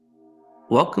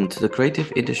Welcome to the Creative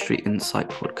Industry Insight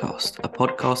Podcast, a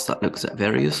podcast that looks at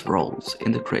various roles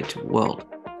in the creative world.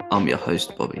 I'm your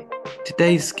host, Bobby.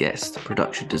 Today's guest,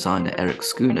 production designer Eric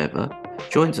Schoonover,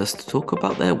 joins us to talk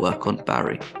about their work on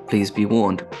Barry. Please be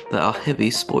warned, there are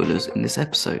heavy spoilers in this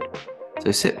episode,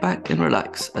 so sit back and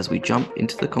relax as we jump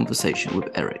into the conversation with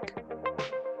Eric.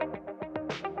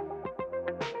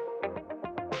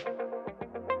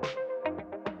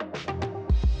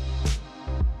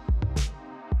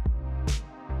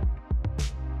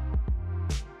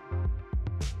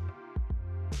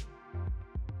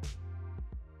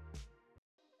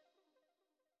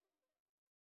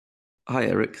 Hi,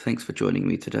 Eric. Thanks for joining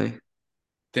me today.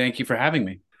 Thank you for having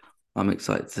me. I'm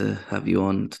excited to have you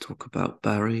on to talk about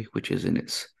Barry, which is in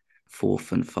its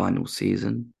fourth and final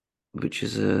season, which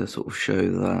is a sort of show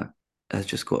that has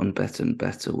just gotten better and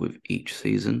better with each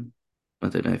season. I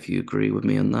don't know if you agree with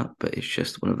me on that, but it's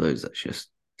just one of those that's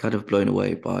just kind of blown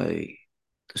away by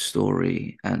the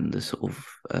story and the sort of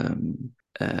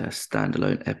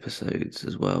standalone episodes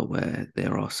as well, where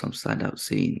there are some standout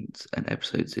scenes and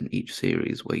episodes in each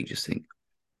series where you just think,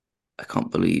 I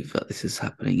can't believe that this is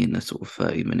happening in a sort of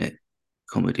 30-minute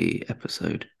comedy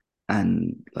episode.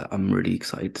 And I'm really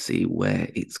excited to see where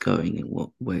it's going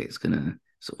and where it's going to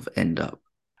sort of end up.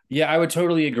 Yeah, I would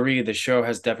totally agree. The show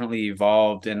has definitely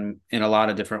evolved in a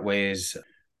lot of different ways.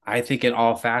 I think in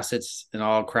all facets, in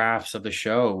all crafts of the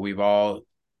show, we've all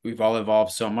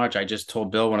evolved so much. I just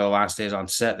told Bill one of the last days on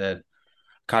set that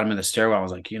caught him in the stairwell. I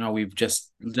was like, we've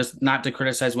just not to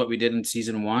criticize what we did in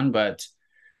season one, but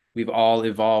we've all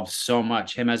evolved so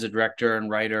much. Him as a director and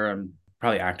writer and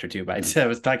probably actor too, but I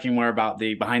was talking more about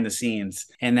the behind the scenes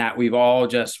and that we've all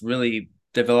just really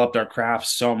developed our craft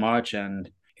so much. And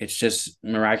it's just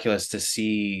miraculous to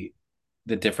see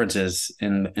the differences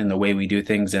in the way we do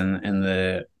things and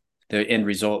the end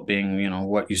result being,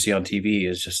 what you see on TV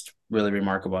is just really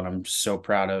remarkable. And I'm so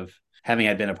proud of having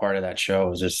had been a part of that show. It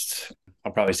was just,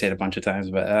 I'll probably say it a bunch of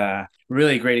times, but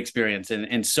really great experience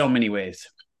in so many ways.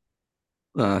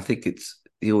 Well, I think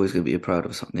you're always going to be proud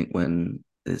of something when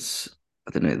I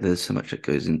don't know, there's so much that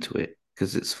goes into it.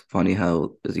 Because it's funny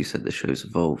how, as you said, the show's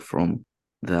evolved from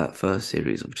that first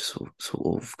series of just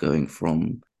sort of going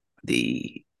from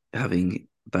the having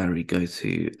Barry go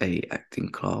to a acting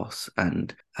class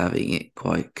and having it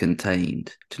quite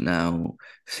contained to now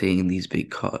seeing these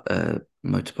big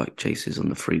motorbike chases on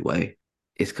the freeway.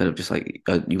 It's kind of just like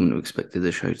you wouldn't have expected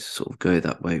the show to sort of go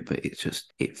that way, but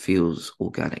it feels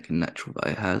organic and natural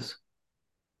that it has.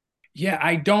 Yeah,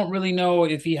 I don't really know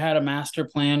if he had a master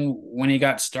plan when he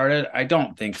got started. I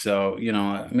don't think so.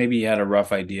 Maybe he had a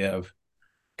rough idea of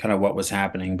kind of what was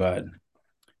happening, but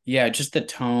yeah, just the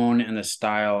tone and the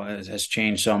style has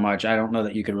changed so much. I don't know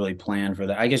that you could really plan for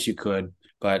that. I guess you could,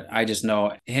 but I just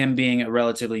know him being a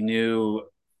relatively new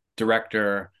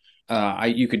director,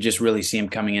 you could just really see him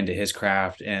coming into his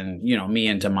craft and, me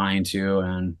into mine too.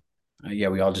 And yeah,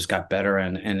 we all just got better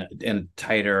and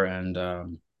tighter.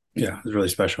 And yeah, it was really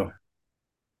special.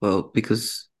 Well,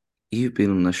 because you've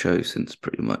been on the show since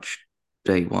pretty much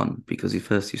day one, because you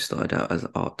started out as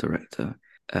art director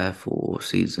for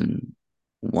season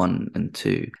 1 and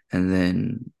 2, and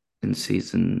then in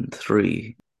season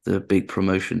 3, the big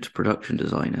promotion to production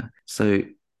designer. So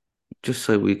just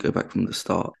so we go back from the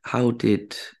start, how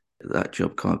did that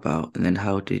job come about? And then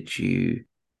how,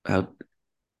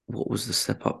 what was the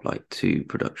step up like to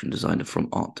production designer from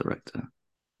art director?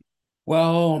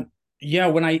 Well, yeah,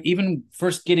 when I even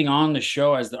first getting on the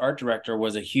show as the art director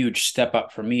was a huge step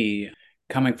up for me,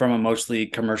 coming from a mostly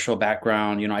commercial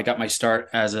background. I got my start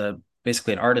as a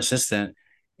basically an art assistant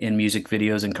in music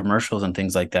videos and commercials and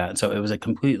things like that. So it was a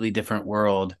completely different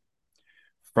world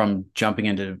from jumping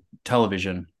into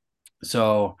television.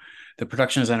 So the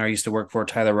production designer I used to work for,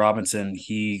 Tyler Robinson,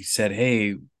 he said,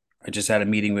 "Hey, I just had a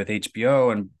meeting with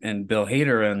HBO and Bill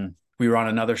Hader, and we were on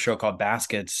another show called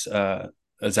Baskets, a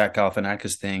Zach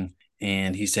Galifianakis thing,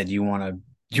 and he said, you want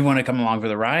to come along for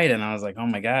the ride?" And I was like, "Oh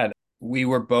my god!" We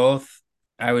were both,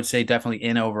 I would say, definitely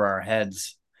in over our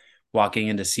heads walking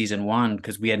into season one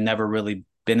because we had never really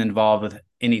been involved with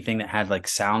anything that had like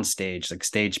sound stage, like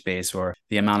stage space, or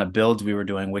the amount of builds we were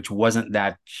doing, which wasn't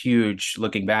that huge.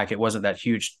 Looking back, it wasn't that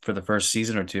huge for the first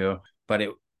season or two, but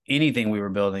anything we were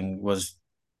building was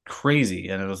crazy.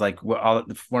 And it was like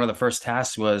one of the first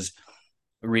tasks was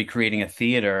recreating a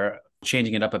theater,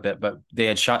 changing it up a bit, but they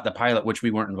had shot the pilot, which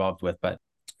we weren't involved with, but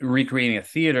recreating a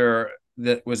theater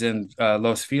that was in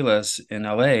Los Feliz in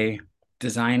LA,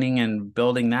 designing and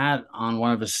building that on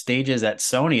one of the stages at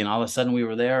Sony. And all of a sudden we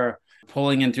were there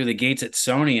pulling in through the gates at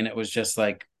Sony. And it was just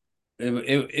like,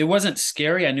 it wasn't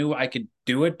scary. I knew I could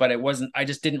do it, but it wasn't, I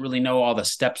just didn't really know all the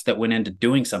steps that went into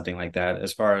doing something like that.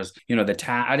 As far as,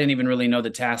 I didn't even really know the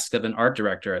tasks of an art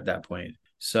director at that point.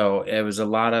 So it was a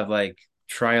lot of like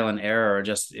trial and error.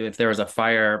 Just if there was a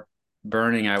fire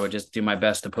burning, I would just do my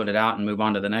best to put it out and move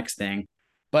on to the next thing.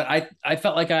 But I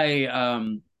felt like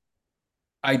I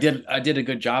did a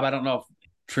good job. I don't know if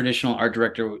traditional art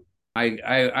director,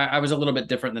 I was a little bit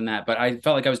different than that, but I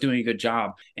felt like I was doing a good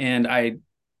job, and I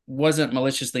wasn't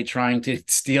maliciously trying to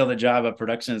steal the job of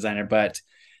production designer, but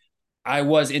I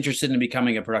was interested in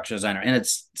becoming a production designer, and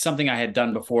it's something I had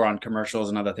done before on commercials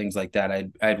and other things like that.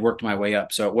 I'd worked my way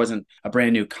up, so it wasn't a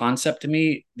brand new concept to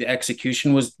me. The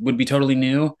execution would be totally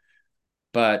new,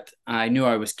 but I knew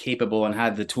I was capable and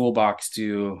had the toolbox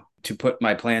to put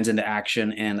my plans into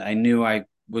action, and I knew I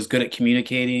was good at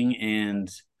communicating and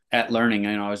at learning.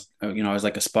 I was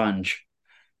like a sponge.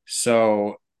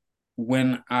 So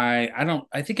when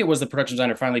I think it was the production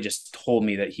designer finally just told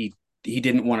me that he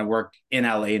didn't want to work in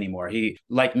LA anymore. He,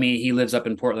 like me, he lives up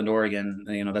in Portland, Oregon.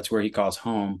 That's where he calls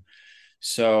home.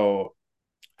 So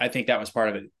I think that was part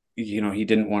of it. He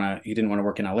didn't want to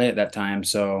work in LA at that time.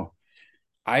 So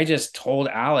I just told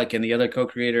Alec and the other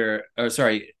co-creator, or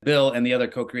sorry, Bill and the other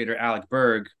co-creator, Alec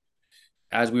Berg,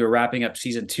 as we were wrapping up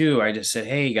season two, I just said,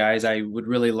 "Hey guys, I would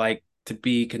really like to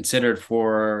be considered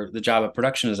for the job of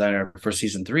production designer for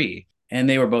season three." And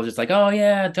they were both just like, "Oh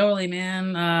yeah, totally,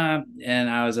 man." And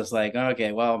I was just like,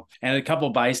 "Okay, well." And a couple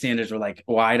bystanders were like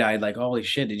wide-eyed, like, "Holy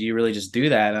shit, did you really just do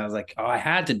that?" And I was like, "Oh, I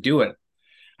had to do it.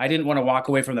 I didn't want to walk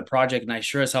away from the project, and I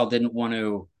sure as hell didn't want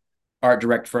to art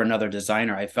direct for another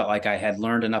designer. I felt like I had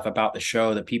learned enough about the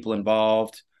show, the people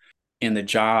involved, in the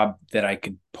job that I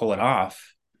could pull it off.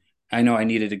 I know I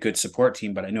needed a good support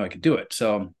team, but I knew I could do it."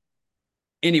 So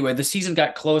anyway, the season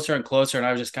got closer and closer, and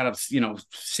I was just kind of,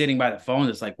 sitting by the phone,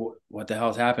 just like, what the hell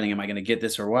is happening? Am I going to get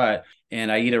this or what?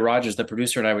 And Aida Rogers, the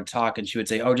producer, and I would talk, and she would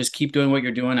say, "Oh, just keep doing what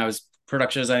you're doing." I was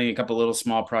production designing a couple little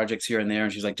small projects here and there,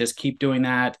 and she's like, "Just keep doing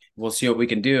that. We'll see what we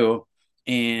can do."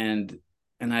 And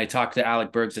I talked to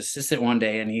Alec Berg's assistant one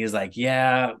day, and he's like,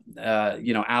 "Yeah,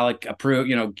 Alec approved,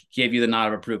 gave you the nod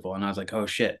of approval." And I was like, "Oh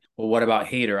shit. Well, what about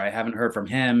Hader? I haven't heard from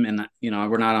him, and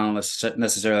we're not on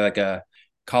necessarily like a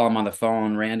call him on the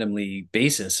phone randomly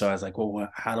basis." So I was like, "Well,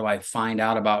 how do I find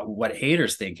out about what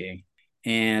Hader's thinking?"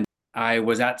 And I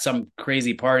was at some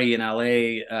crazy party in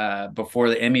LA before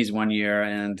the Emmys one year,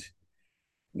 and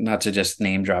not to just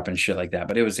name drop and shit like that,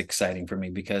 but it was exciting for me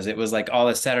because it was like all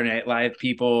the Saturday Night Live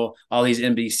people, all these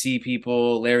NBC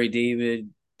people, Larry David,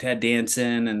 Ted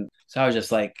Danson. And so I don't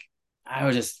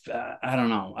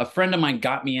know. A friend of mine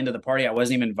got me into the party. I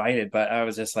wasn't even invited, but I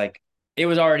was just like, it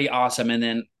was already awesome. And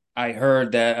then I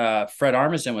heard that Fred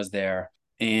Armisen was there,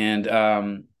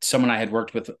 and someone I had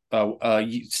worked with a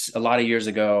lot of years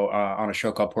ago on a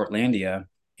show called Portlandia.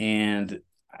 And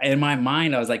in my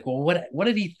mind, I was like, well, what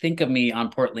did he think of me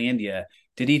on Portlandia?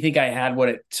 Did he think I had what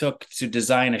it took to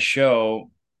design a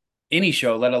show, any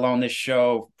show, let alone this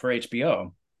show for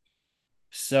HBO?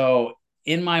 So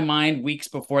in my mind, weeks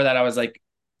before that, I was like,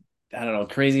 I don't know,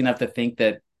 crazy enough to think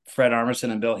that Fred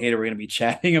Armisen and Bill Hader were going to be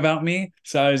chatting about me.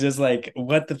 So I was just like,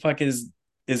 what the fuck is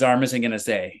Armisen going to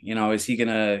say? Is he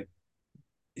gonna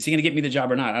get me the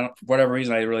job or not? I don't, for whatever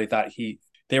reason, I really thought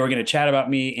they were going to chat about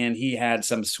me, and he had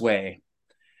some sway.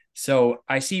 So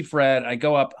I see Fred, I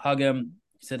go up, hug him.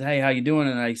 He said, "Hey, how you doing?"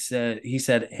 And he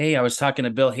said, "Hey, I was talking to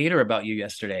Bill Hader about you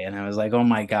yesterday." And I was like, "Oh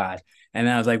my God." And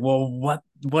then I was like, "Well,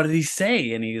 what did he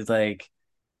say?" And he's like,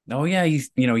 "Oh yeah,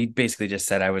 he basically just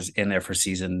said I was in there for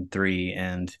season three,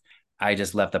 and I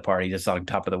just left the party just on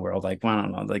top of the world." Like, well, I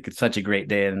don't know, like it's such a great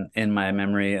day in my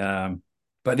memory.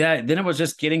 But yeah, then it was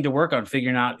just getting to work on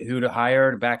figuring out who to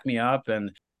hire to back me up,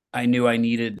 and I knew I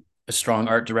needed a strong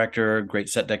art director, great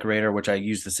set decorator, which I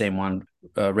used the same one,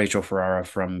 Rachel Ferrara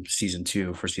from season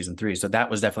two for season three. So that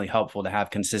was definitely helpful to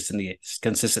have consistency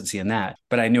in that.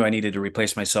 But I knew I needed to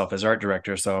replace myself as art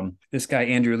director. So this guy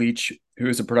Andrew Leach, who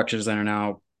is a production designer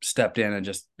now, stepped in and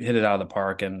just hit it out of the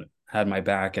park and had my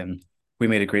back, and we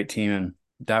made a great team. And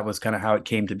that was kind of how it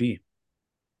came to be.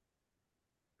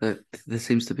 There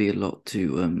seems to be a lot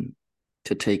to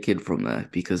take in from there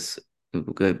because we'll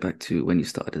go back to when you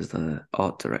started as the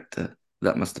art director.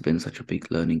 That must have been such a big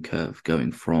learning curve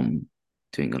going from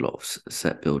doing a lot of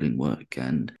set building work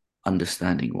and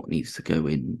understanding what needs to go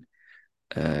in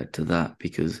to that,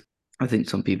 because I think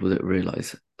some people don't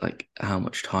realize like how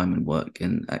much time and work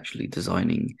in actually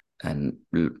designing and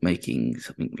making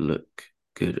something look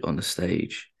good on the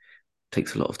stage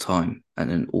takes a lot of time, and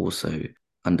then also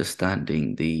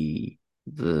understanding the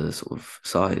sort of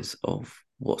size of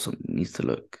what something needs to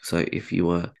look. So if you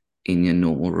were in your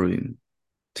normal room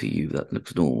to you that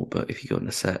looks normal, but if you go on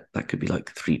a set, that could be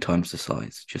like three times the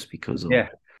size just because of Yeah.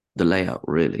 the layout,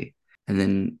 really. And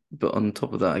then, but on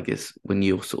top of that, I guess when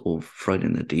you're sort of thrown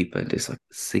in the deep end, it's like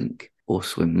a sink or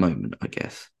swim moment, I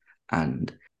guess.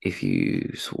 And if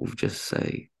you sort of just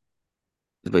say,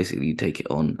 basically, you take it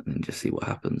on and then just see what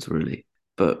happens, really.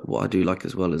 But what I do like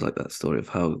as well is like that story of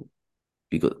how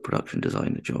you got the production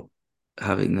designer job,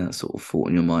 having that sort of thought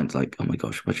in your mind, like, oh my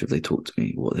gosh, what should they talk to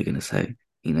me? What are they going to say?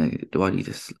 Do I need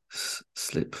to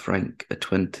slip Frank a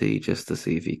 20 just to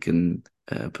see if he can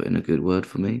put in a good word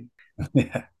for me?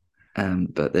 Yeah.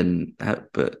 But then I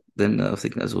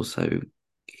think that's also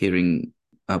hearing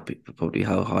how people, probably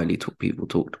how highly people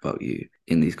talked about you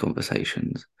in these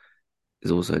conversations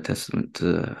is also a testament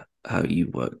to how you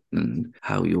work and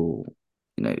how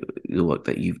the work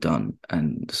that you've done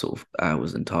and the sort of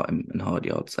hours and time and hard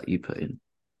yards that you put in.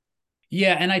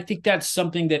 Yeah, and I think that's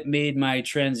something that made my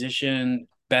transition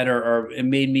better, or it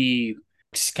made me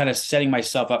kind of setting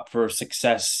myself up for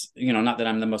success. Not that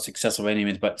I'm the most successful by any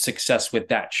means, but success with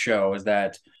that show is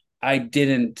that I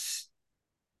didn't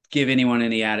give anyone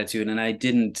any attitude, and I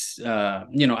didn't,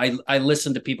 I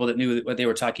listened to people that knew what they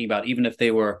were talking about, even if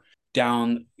they were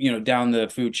down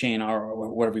the food chain,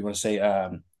 or whatever you want to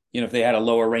say. If they had a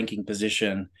lower ranking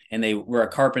position and they were a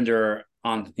carpenter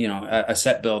on, a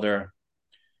set builder,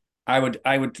 I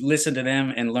would listen to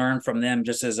them and learn from them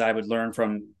just as I would learn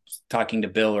from talking to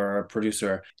Bill or a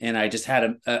producer. And I just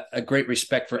had a great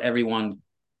respect for everyone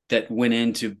that went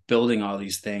into building all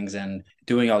these things and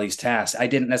doing all these tasks. I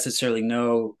didn't necessarily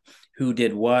know who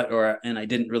did what, and I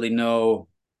didn't really know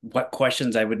what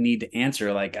questions I would need to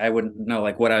answer. Like I wouldn't know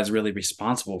like what I was really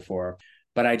responsible for.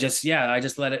 But I just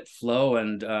let it flow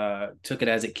and took it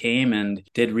as it came and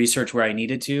did research where I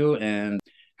needed to and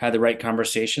had the right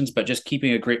conversations, but just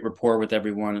keeping a great rapport with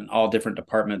everyone in all different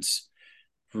departments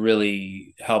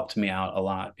really helped me out a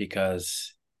lot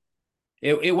because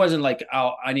it wasn't like,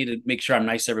 oh, I need to make sure I'm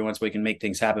nice to everyone so we can make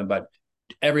things happen. But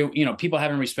people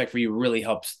having respect for you really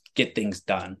helps get things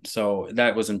done. So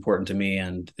that was important to me,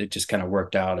 and it just kind of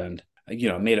worked out, and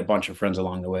made a bunch of friends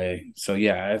along the way. So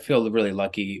yeah, I feel really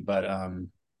lucky, but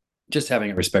just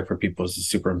having a respect for people is a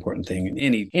super important thing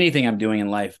in anything I'm doing in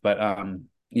life. But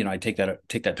I take that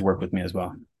to work with me as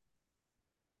well.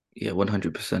 Yeah,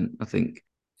 100%. I think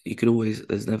you could always,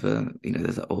 there's never,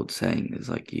 there's that old saying, it's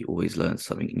like you always learn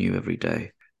something new every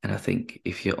day. And I think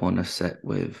if you're on a set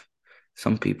with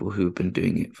some people who've been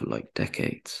doing it for like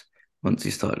decades, once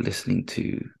you start listening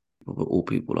to all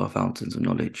people are fountains of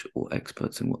knowledge or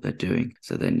experts in what they're doing.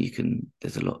 So then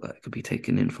there's a lot that could be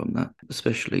taken in from that,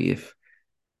 especially if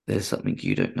there's something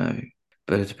you don't know.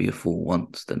 Better to be a fool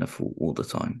once than a fool all the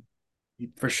time.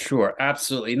 For sure,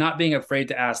 absolutely. Not being afraid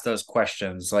to ask those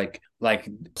questions, like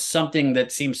something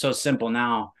that seems so simple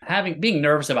now. Being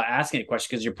nervous about asking a question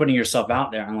because you're putting yourself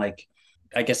out there, and like,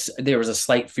 I guess there was a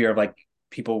slight fear of like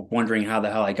people wondering how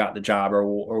the hell I got the job,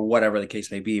 or whatever the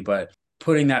case may be. But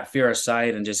putting that fear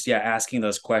aside and just asking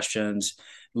those questions,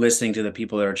 listening to the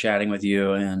people that are chatting with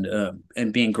you,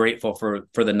 and being grateful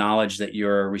for the knowledge that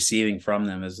you're receiving from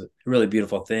them is a really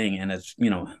beautiful thing. And it's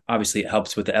obviously it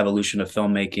helps with the evolution of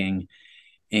filmmaking,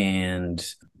 and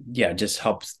just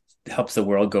helps the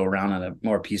world go around in a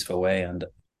more peaceful way. And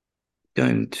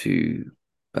Going to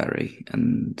Barry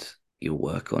and your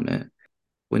work on it,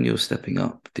 when you're stepping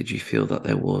up, did you feel that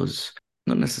there was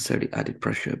not necessarily added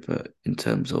pressure, but in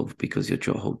terms of because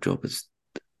whole job has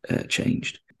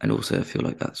changed? And also, I feel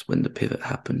like that's when the pivot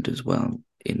happened as well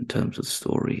in terms of the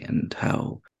story and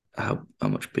how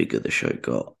much bigger the show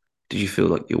got. Did you feel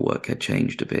like your work had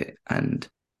changed a bit? And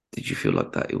did you feel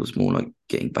like that it was more like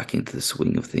getting back into the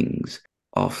swing of things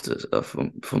after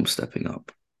from stepping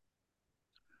up?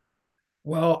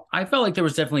 well, I felt like there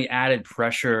was definitely added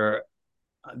pressure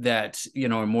that a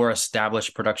more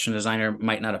established production designer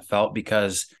might not have felt,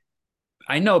 because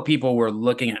I know people were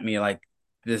looking at me like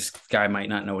this guy might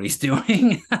not know what he's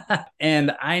doing.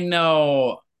 And I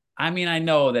know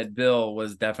that Bill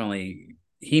was definitely,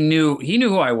 he knew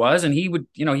who I was, and he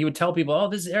would tell people, "Oh,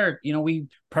 this is Eric. We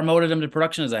promoted him to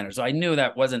production designer." So I knew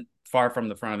that wasn't far from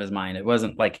the front of his mind. It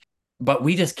wasn't like, but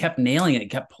we just kept nailing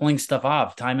it, kept pulling stuff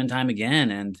off time and time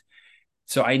again. And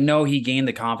so I know he gained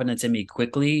the confidence in me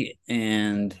quickly.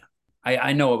 And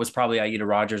I know it was probably Aida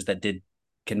Rogers that did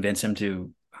convince him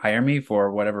to hire me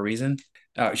for whatever reason.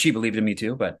 She believed in me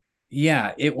too, but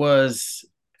yeah, it was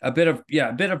a bit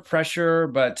of pressure,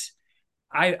 but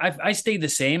I stayed the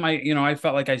same. I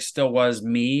felt like I still was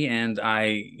me, and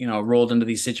I rolled into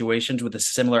these situations with a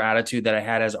similar attitude that I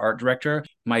had as art director.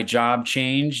 My job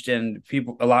changed, and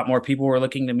a lot more people were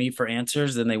looking to me for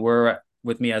answers than they were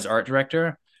with me as art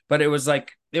director. but it was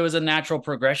a natural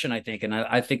progression, I think. And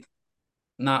I think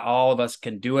not all of us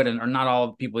can do it, and or not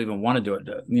all people even want to do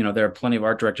it. There are plenty of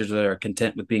art directors that are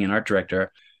content with being an art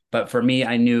director. But for me,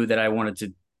 I knew that I wanted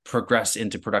to progress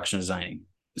into production designing.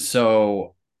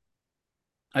 So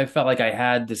I felt like I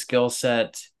had the skill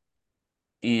set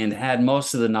and had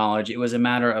most of the knowledge. It was a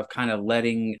matter of kind of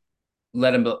letting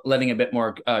a bit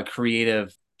more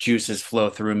creative juices flow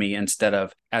through me, instead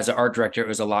of, as an art director, it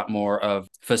was a lot more of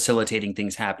facilitating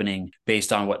things happening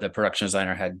based on what the production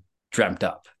designer had dreamt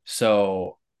up.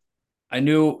 So I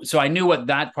knew what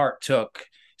that part took.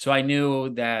 So I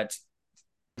knew that,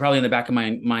 probably in the back of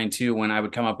my mind too, when I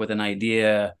would come up with an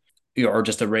idea, or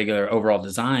just a regular overall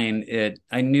design,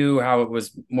 I knew how it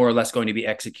was more or less going to be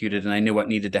executed, and I knew what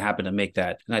needed to happen to make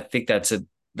that. And I think that's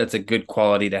a good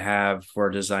quality to have for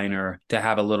a designer, to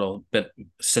have a little bit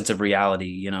sense of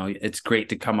reality. It's great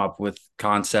to come up with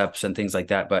concepts and things like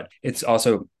that, but it's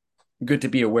also good to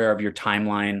be aware of your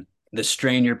timeline, the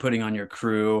strain you're putting on your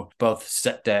crew, both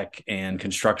set deck and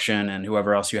construction and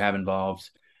whoever else you have involved.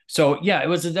 So yeah, it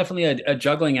was definitely a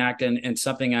juggling act, and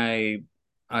something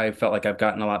I felt like I've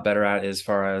gotten a lot better at, as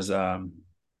far as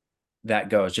that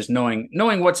goes. Just knowing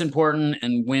what's important,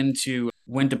 and when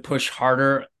to push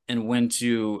harder, and when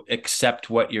to accept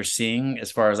what you're seeing as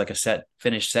far as like a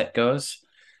finished set goes.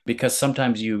 Because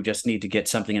sometimes you just need to get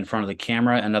something in front of the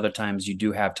camera, and other times you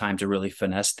do have time to really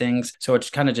finesse things. So it's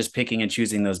kind of just picking and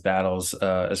choosing those battles,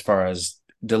 as far as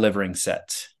delivering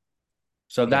sets.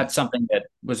 So Yeah. that's something that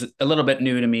was a little bit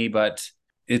new to me, but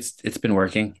it's been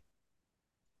working.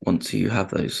 Once you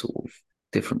have those sort of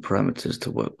different parameters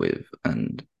to work with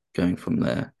and going from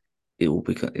there, it will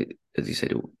become, as you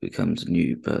said, it becomes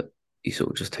new, but you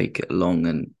sort of just take it along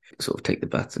and sort of take the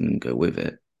baton and go with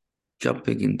it.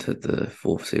 Jumping into the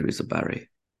fourth series of Barry,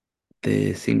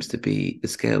 there seems to be the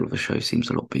scale of the show seems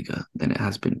a lot bigger than it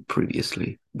has been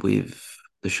previously, with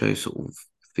the show sort of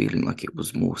feeling like it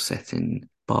was more set in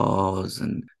bars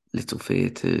and little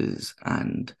theatres,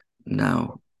 and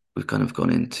now we've kind of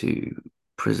gone into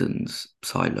prisons,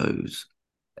 silos,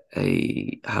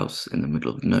 a house in the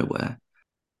middle of nowhere.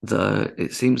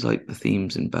 It seems like the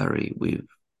themes in Barry with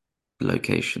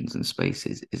locations and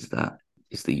spaces is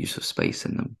the use of space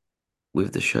in them.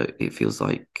 With the show, it feels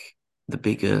like the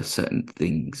bigger certain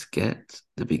things get,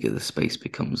 the bigger the space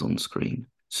becomes on screen.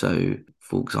 So,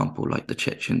 for example, like the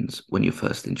Chechens, when you're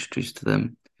first introduced to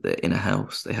them, they're in a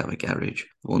house, they have a garage.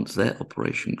 Once their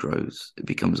operation grows, it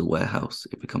becomes a warehouse,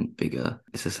 it becomes bigger.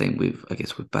 It's the same with, I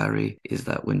guess, with Barry, is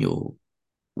that when you're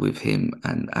with him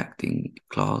and acting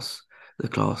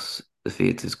the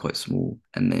theatre is quite small.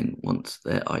 And then once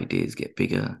their ideas get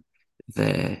bigger,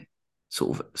 their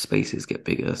sort of spaces get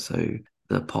bigger. So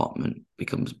the apartment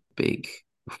becomes big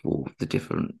for the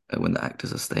different, when the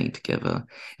actors are staying together,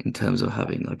 in terms of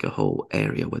having like a whole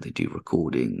area where they do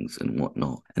recordings and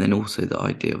whatnot. And then also the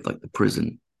idea of like the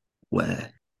prison,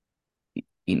 where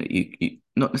you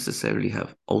not necessarily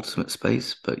have ultimate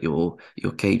space, but you're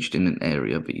caged in an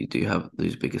area, but you do have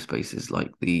those bigger spaces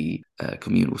like the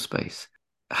communal space.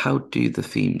 How do the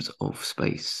themes of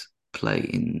space play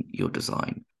in your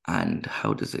design, and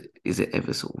how does it is it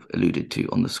ever sort of alluded to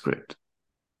on the script?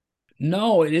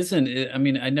 No, it isn't. I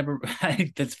mean, I never.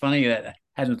 That's funny that I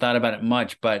hadn't thought about it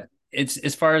much, but it's,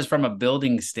 as far as from a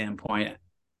building standpoint,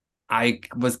 I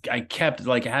kept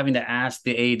like having to ask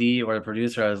the AD or the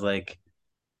producer. I was like,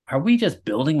 are we just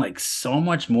building like so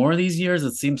much more these years?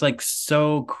 It seems like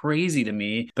so crazy to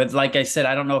me. But like I said,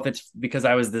 I don't know if it's because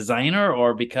I was designer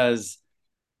or because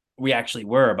we actually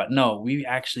were. But no, we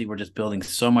actually were just building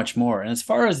so much more. And as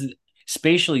far as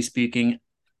spatially speaking,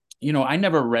 I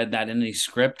never read that in any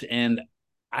script, and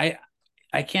I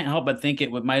I can't help but think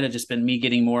it might have just been me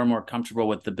getting more and more comfortable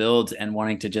with the builds and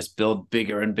wanting to just build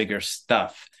bigger and bigger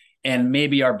stuff. And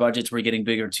maybe our budgets were getting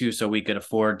bigger too, so we could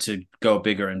afford to go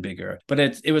bigger and bigger. But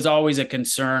it was always a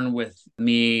concern with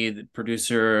me, the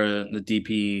producer, the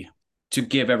DP, to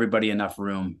give everybody enough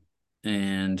room.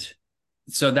 And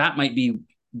so that might be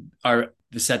the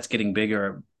sets getting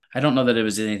bigger. I don't know that it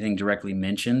was anything directly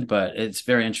mentioned, but it's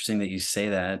very interesting that you say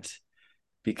that,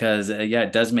 because yeah,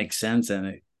 it does make sense.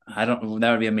 And I don't,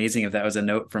 that would be amazing if that was a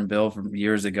note from Bill from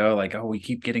years ago, like, oh, we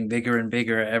keep getting bigger and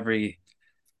bigger every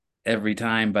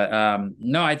time. But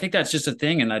no, I think that's just a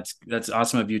thing, and that's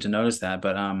awesome of you to notice that.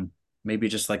 But maybe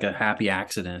just like a happy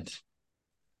accident,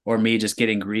 or me just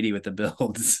getting greedy with the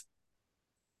builds.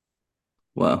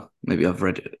 Well, maybe I've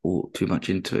read it all too much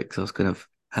into it, because I was kind of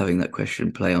having that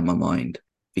question play on my mind,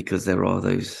 because there are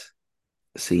those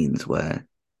scenes where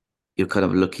you're kind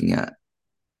of looking at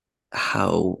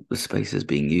how the space is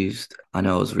being used. I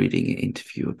know I was reading an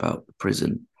interview about the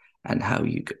prison and how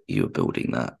you were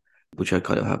building that, which I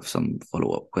kind of have some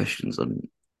follow-up questions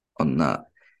on that.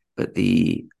 But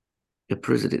the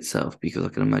prison itself, because I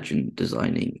can imagine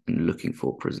designing and looking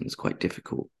for prisons quite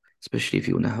difficult, especially if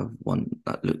you want to have one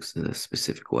that looks a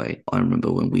specific way. I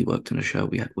remember when we worked on a show,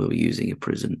 we were using a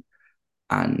prison,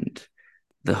 and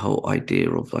the whole idea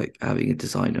of like having a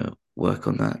designer work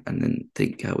on that and then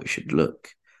think how it should look.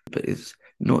 But it's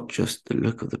not just the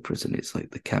look of the prison, it's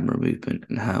like the camera movement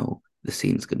and how the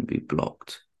scene's going to be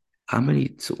blocked. How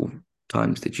many sort of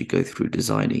times did you go through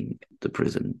designing the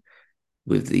prison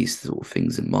with these sort of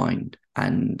things in mind?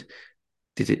 And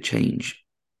did it change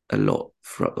a lot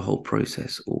throughout the whole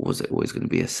process, or was it always going to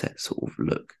be a set sort of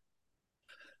look?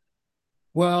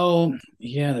 Well,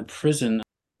 yeah, the prison,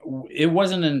 it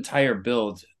wasn't an entire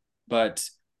build, but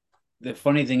the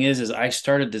funny thing is I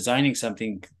started designing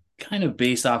something kind of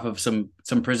based off of some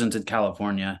prisons in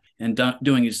California and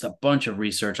doing just a bunch of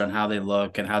research on how they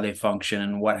look and how they function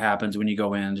and what happens when you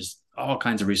go in, just all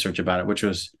kinds of research about it, which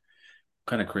was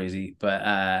kind of crazy,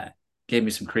 but gave me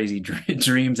some crazy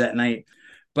dreams at night.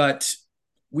 But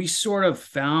we sort of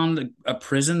found a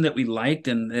prison that we liked,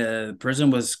 and the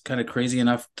prison was kind of crazy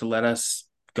enough to let us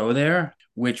go there,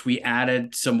 which we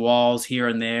added some walls here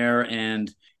and there.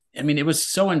 And I mean, it was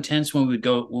so intense when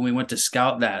we went to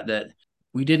scout that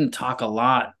we didn't talk a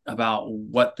lot about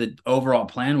what the overall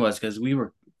plan was because we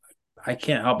were I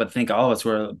can't help but think all of us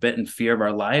were a bit in fear of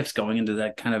our lives going into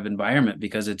that kind of environment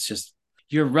because it's just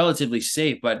you're relatively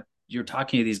safe, but you're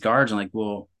talking to these guards and like,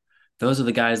 well, those are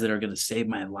the guys that are going to save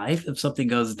my life if something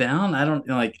goes down. I don't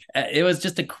like it was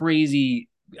just a crazy.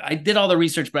 I did all the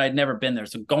research, but I'd never been there.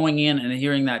 So going in and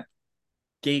hearing that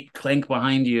gate clink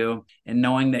behind you and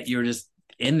knowing that you're just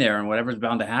in there and whatever's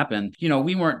bound to happen,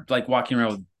 we weren't like walking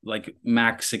around with like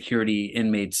max security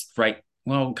inmates, right?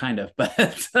 Well, kind of,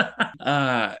 but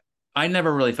I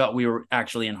never really felt we were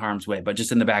actually in harm's way, but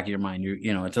just in the back of your mind,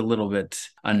 it's a little bit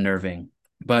unnerving.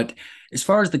 But as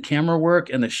far as the camera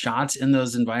work and the shots in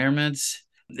those environments,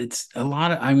 it's a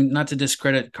lot of, I mean, not to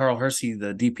discredit Carl Hersey,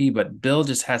 the DP, but Bill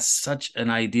just has such an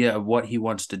idea of what he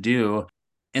wants to do.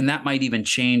 And that might even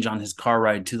change on his car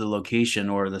ride to the location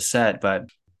or the set. But,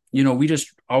 we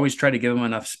just always try to give him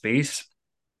enough space,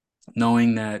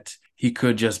 knowing that he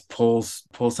could just pull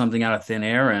something out of thin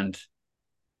air and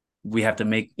we have to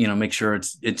make sure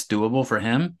it's doable for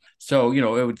him. So,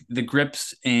 the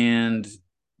grips and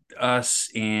us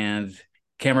and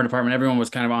camera department, everyone was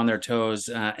kind of on their toes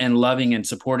and loving and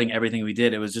supporting everything we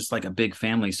did. It was just like a big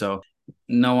family. So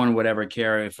no one would ever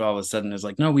care if all of a sudden it's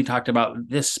like, no, we talked about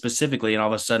this specifically. And all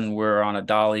of a sudden we're on a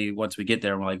dolly once we get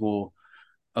there. And we're like, well,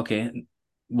 okay,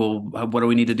 well, what do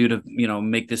we need to do to,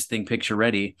 make this thing picture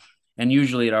ready? And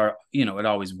usually it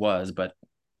always was, but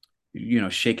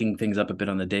shaking things up a bit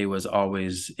on the day was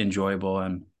always enjoyable.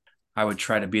 And I would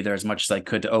try to be there as much as I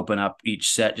could to open up each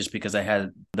set just because I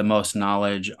had the most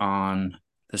knowledge on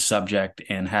the subject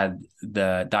and had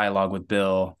the dialogue with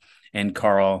Bill and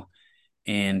Carl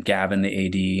and Gavin, the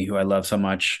AD, who I love so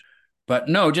much. But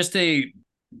no, just a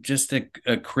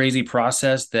crazy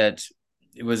process that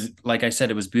it was, like I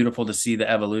said, it was beautiful to see the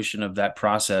evolution of that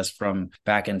process from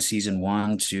back in season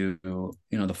 1 to,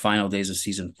 the final days of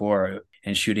season 4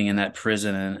 and shooting in that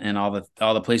prison and all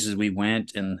the places we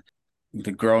went and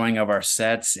the growing of our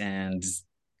sets. And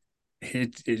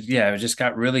it just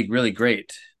got really, really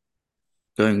great.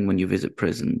 Going when you visit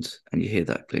prisons and you hear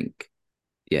that clink,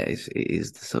 yeah, it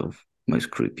is the sort of most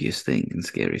creepiest thing and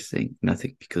scariest thing. And I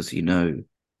think because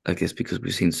I guess because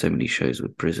we've seen so many shows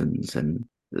with prisons and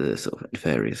the sort of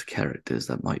various characters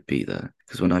that might be there.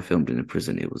 Because when I filmed in a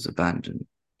prison, it was abandoned,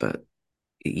 but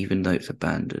even though it's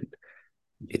abandoned,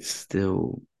 it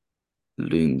still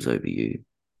looms over you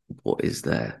what is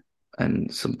there.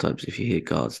 And sometimes if you hear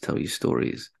guards tell you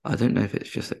stories, I don't know if it's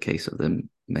just a case of them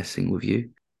messing with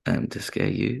you to scare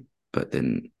you, but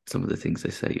then some of the things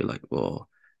they say, you're like, well,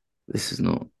 this is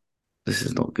not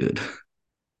good.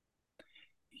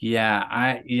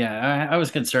 I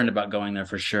was concerned about going there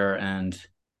for sure.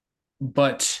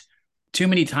 But too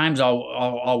many times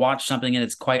I'll watch something and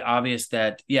it's quite obvious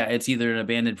that it's either an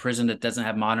abandoned prison that doesn't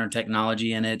have modern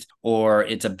technology in it or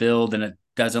it's a build and it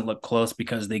doesn't look close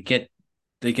because they get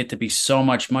to be so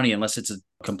much money unless it's a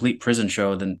complete prison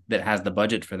show then that has the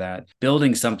budget for that.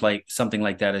 Building something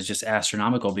like that is just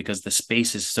astronomical because the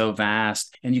space is so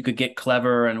vast and you could get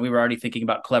clever. And we were already thinking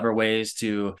about clever ways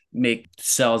to make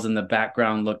cells in the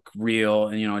background look real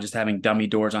and just having dummy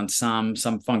doors on some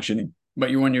functioning.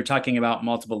 But when you're talking about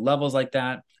multiple levels like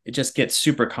that, it just gets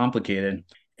super complicated.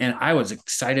 And I was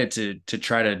excited to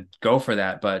try to go for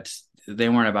that, but they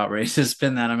weren't about ready to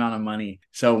spend that amount of money.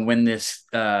 So when this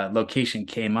location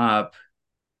came up,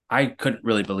 I couldn't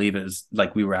really believe it was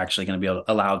like we were actually going to be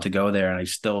allowed to go there, and I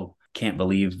still can't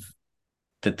believe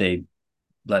that they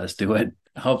let us do it.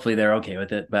 Hopefully they're okay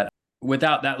with it, but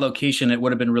without that location, it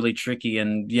would have been really tricky.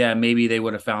 And yeah, maybe they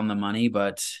would have found the money,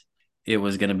 but it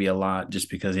was going to be a lot just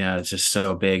because yeah, it's just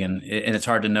so big, and it's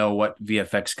hard to know what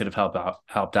VFX could have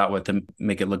helped out with to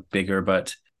make it look bigger.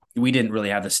 But we didn't really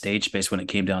have the stage space when it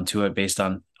came down to it, based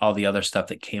on all the other stuff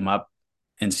that came up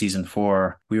in season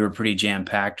four. We were pretty jam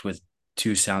packed with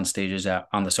two sound stages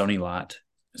on the Sony lot,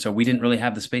 so we didn't really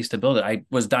have the space to build it. I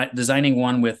was designing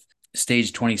one with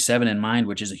stage 27 in mind,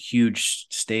 which is a huge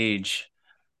stage.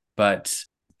 But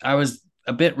I was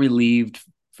a bit relieved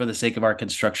for the sake of our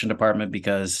construction department,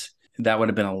 because that would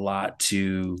have been a lot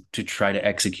to try to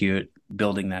execute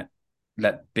building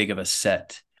that big of a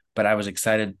set. But I was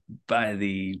excited by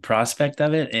the prospect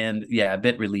of it, and yeah, a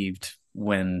bit relieved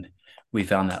when we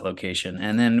found that location.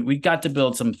 And then we got to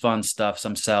build some fun stuff,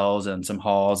 some cells and some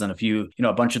halls and a few,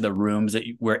 a bunch of the rooms that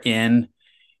we're in.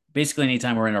 Basically,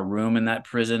 anytime we're in a room in that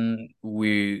prison,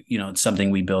 it's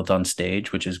something we built on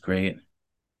stage, which is great. It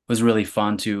was really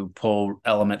fun to pull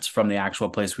elements from the actual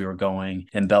place we were going,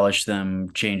 embellish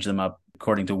them, change them up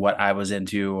according to what I was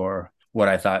into or what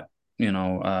I thought,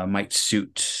 might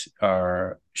suit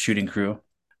our shooting crew,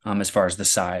 as far as the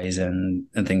size and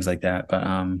things like that. But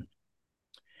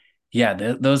yeah,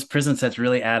 those prison sets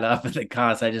really add up at the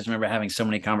cost. I just remember having so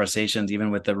many conversations,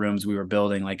 even with the rooms we were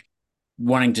building, like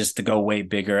wanting just to go way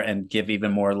bigger and give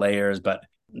even more layers. But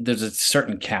there's a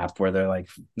certain cap where they're like,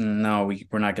 no,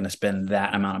 we're not going to spend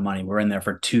that amount of money. We're in there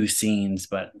for two scenes.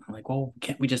 But I'm like, well,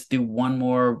 can't we just do one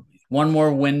more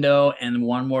window and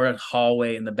one more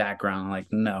hallway in the background? I'm like,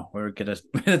 no,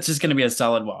 it's just gonna be a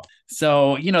solid wall.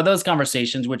 So, those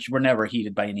conversations, which were never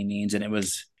heated by any means, and it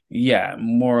was, yeah,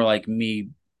 more like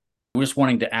me just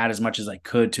wanting to add as much as I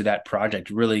could to that project,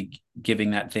 really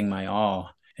giving that thing my all,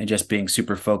 and just being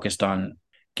super focused on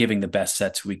giving the best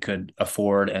sets we could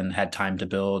afford and had time to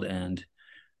build, and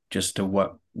just to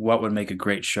what would make a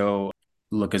great show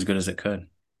look as good as it could.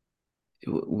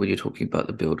 When you're talking about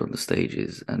the build on the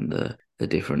stages and the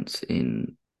difference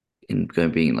in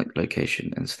going being like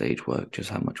location and stage work, just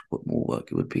how much more work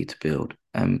it would be to build.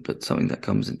 But something that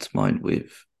comes into mind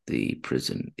with the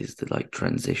prison is the like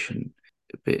transition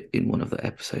a bit in one of the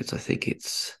episodes. I think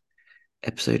it's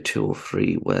episode 2 or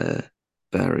 3 where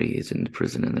Barry is in the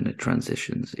prison and then it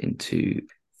transitions into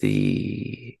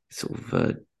the sort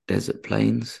of desert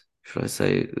plains, should I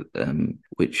say,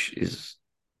 which is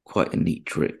quite a neat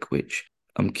trick. Which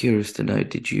I'm curious to know,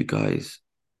 did you guys,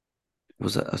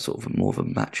 was that a sort of more of a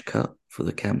match cut for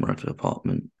the camera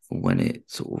department when it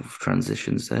sort of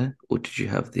transitions there, or did you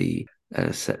have the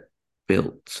set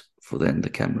built for then the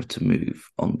camera to move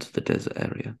onto the desert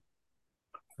area?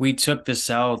 We took the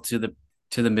cell to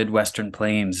the Midwestern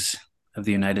plains of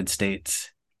the United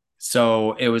States.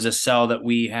 So it was a cell that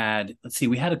we had, let's see,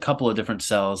 we had a couple of different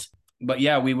cells. But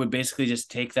yeah, we would basically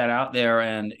just take that out there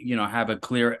and, have a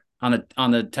clear on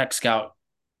the tech scout,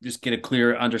 just get a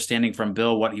clear understanding from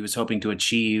Bill what he was hoping to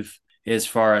achieve as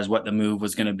far as what the move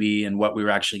was going to be and what we were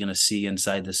actually going to see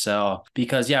inside the cell.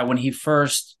 Because yeah, when we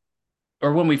first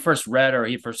read, or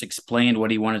he first explained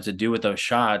what he wanted to do with those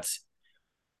shots,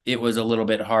 it was a little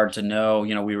bit hard to know.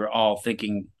 We were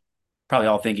probably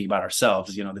all thinking about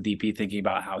ourselves, the DP thinking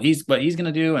about what he's going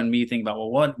to do, and me thinking about,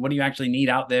 well, what do you actually need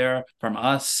out there from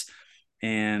us,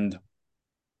 and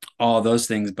all those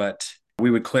things. But we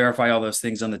would clarify all those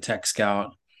things on the tech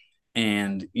scout,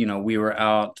 and we were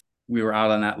out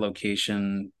on that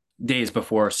location days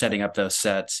before setting up those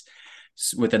sets,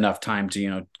 with enough time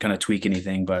to kind of tweak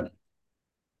anything. But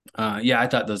yeah, I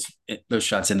thought those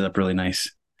shots ended up really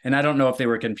nice, and I don't know if they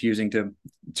were confusing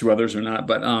to others or not,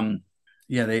 but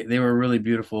yeah, they were really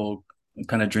beautiful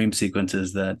kind of dream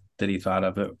sequences that he thought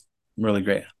of. It really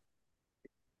great.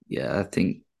 Yeah, I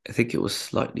think it was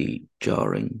slightly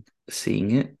jarring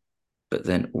seeing it, but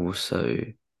then also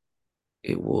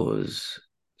it was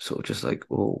sort of just like,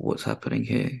 oh, what's happening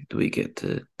here? Do we get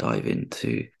to dive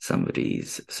into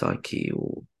somebody's psyche,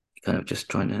 or kind of just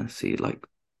trying to see like,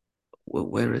 well,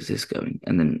 where is this going?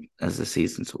 And then as the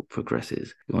season sort of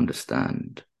progresses, you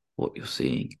understand what you're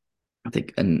seeing. I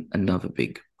think another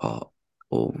big part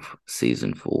of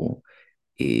season 4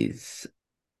 is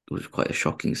it was quite a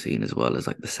shocking scene, as well as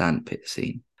like the sandpit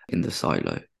scene in the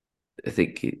silo. I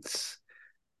think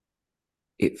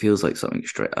it feels like something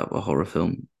straight out of a horror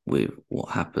film with what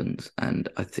happens. And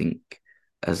I think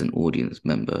as an audience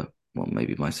member, well,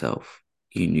 maybe myself,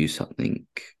 you knew something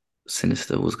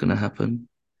sinister was going to happen,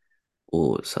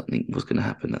 or something was going to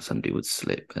happen, that somebody would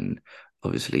slip. And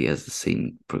obviously, as the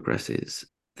scene progresses,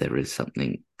 there is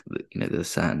something the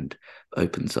sand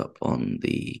opens up on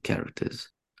the characters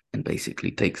and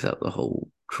basically takes out the whole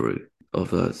crew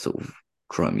of a sort of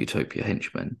crime utopia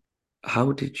henchmen.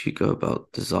 How did you go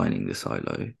about designing the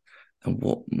silo, and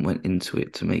what went into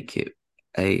it to make it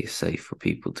A, safe for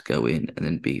people to go in, and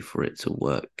then B, for it to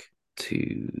work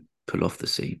to pull off the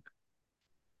scene?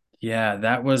 Yeah,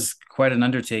 that was quite an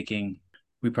undertaking.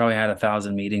 We probably had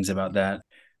 1,000 meetings about that.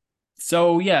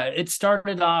 So yeah, it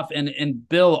started off, and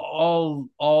Bill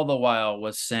all the while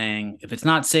was saying, if it's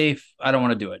not safe, I don't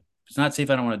want to do it. If it's not safe,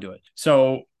 I don't want to do it.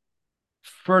 So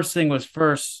first thing was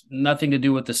first, nothing to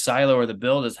do with the silo or the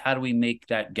build, is how do we make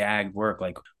that gag work?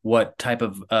 Like what type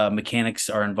of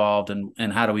mechanics are involved,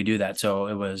 and how do we do that? So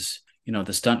it was,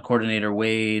 the stunt coordinator,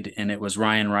 Wade, and it was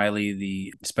Ryan Riley,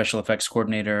 the special effects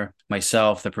coordinator,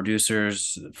 myself, the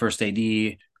producers, first AD,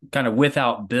 kind of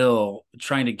without Bill,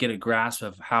 trying to get a grasp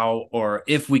of how or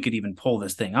if we could even pull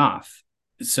this thing off.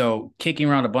 So kicking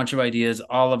around a bunch of ideas,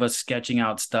 all of us sketching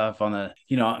out stuff on the,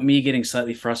 me getting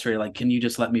slightly frustrated, like, can you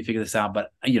just let me figure this out?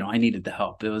 But I needed the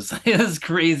help. It was it was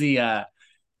crazy, a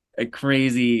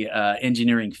crazy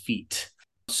engineering feat.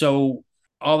 So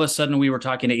all of a sudden we were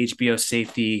talking to HBO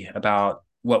Safety about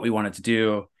what we wanted to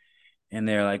do. And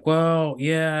they're like, well,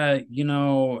 yeah,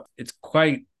 it's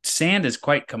quite, sand is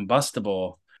quite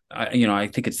combustible. I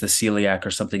think it's the celiac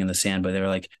or something in the sand, but they were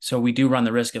like, so we do run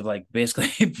the risk of like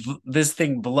basically this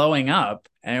thing blowing up.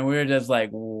 And we were just like,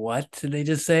 what did they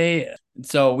just say?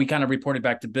 So we kind of reported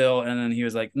back to Bill, and then he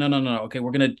was like, no, no, no, no. Okay,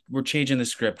 we're changing the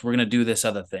script. We're gonna do this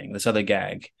other thing, this other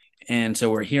gag. And so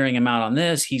we're hearing him out on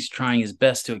this. He's trying his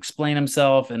best to explain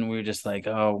himself, and we are just like,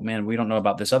 oh man, we don't know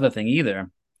about this other thing either,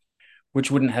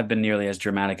 which wouldn't have been nearly as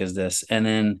dramatic as this. And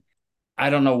then I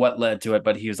don't know what led to it,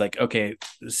 but he was like, okay,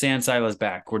 the sand silo is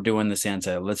back. We're doing the sand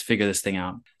silo. Let's figure this thing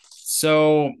out.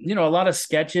 So, a lot of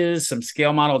sketches, some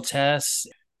scale model tests,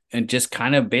 and just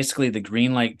kind of basically the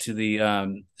green light to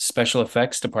the special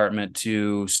effects department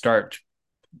to start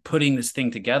putting this thing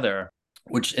together,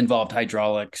 which involved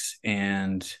hydraulics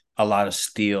and a lot of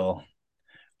steel,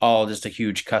 all just a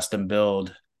huge custom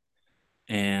build.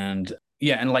 And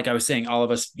yeah, and like I was saying, all of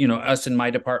us, us in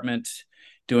my department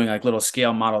doing like little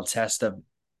scale model tests of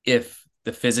if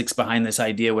the physics behind this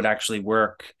idea would actually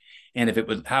work, and if it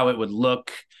would, how it would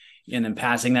look, and then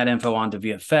passing that info on to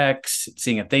VFX,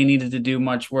 seeing if they needed to do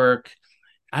much work.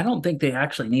 I don't think they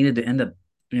actually needed to end up,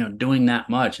 doing that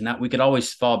much, and that we could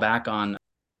always fall back on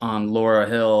Laura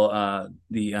Hill,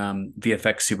 the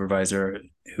VFX supervisor,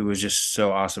 who was just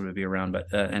so awesome to be around, but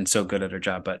and so good at her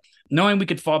job. But knowing we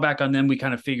could fall back on them, we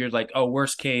kind of figured like, oh,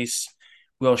 worst case,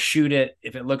 we'll shoot it.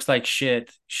 If it looks like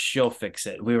shit, she'll fix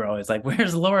it. We were always like,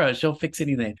 where's Laura? She'll fix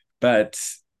anything. But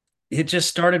it just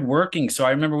started working. So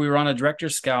I remember we were on a director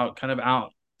scout, kind of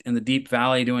out in the deep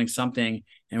valley doing something,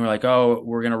 and we're like, oh,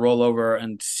 we're gonna roll over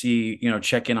and see,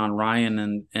 check in on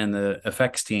Ryan and the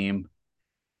effects team.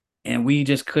 And we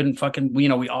just couldn't fucking, we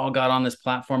all got on this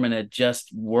platform, and it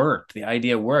just worked. The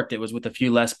idea worked. It was with a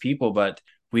few less people, but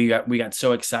we got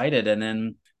so excited.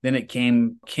 And then it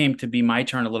came to be my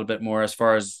turn a little bit more, as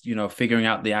far as, figuring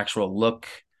out the actual look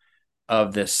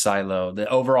of this silo, the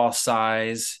overall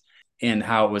size, and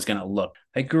how it was going to look.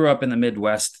 I grew up in the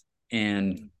Midwest,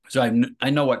 and so I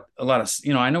know what a lot of,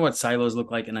 I know what silos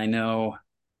look like, and I know,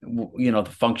 the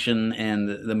function and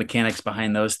the mechanics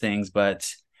behind those things.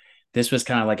 But this was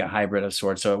kind of like a hybrid of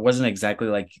sorts. So it wasn't exactly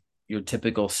like your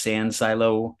typical sand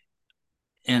silo.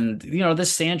 And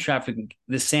this sand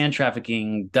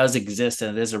trafficking does exist,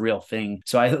 and it is a real thing.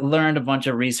 So I learned a bunch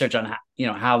of research on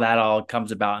how that all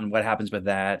comes about and what happens with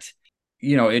that.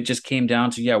 It just came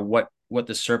down to, what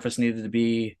the surface needed to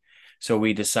be. So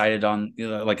we decided on,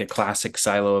 like a classic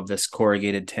silo of this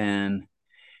corrugated tin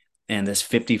and this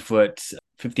 50 foot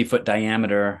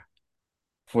diameter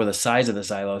for the size of the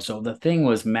silo. So the thing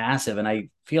was massive, and I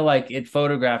feel like it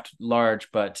photographed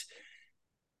large, but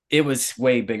it was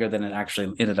way bigger than it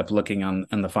actually ended up looking on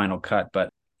the final cut. But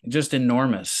just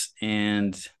enormous,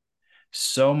 and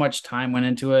so much time went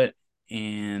into it,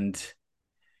 and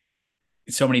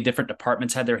so many different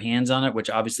departments had their hands on it, which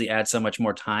obviously adds so much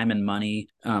more time and money.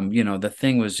 The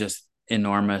thing was just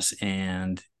enormous,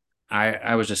 and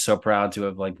I was just so proud to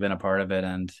have like been a part of it,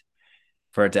 and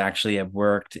for it to actually have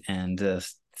worked, and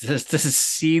just to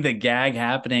see the gag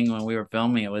happening when we were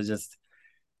filming, it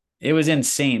was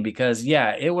insane. Because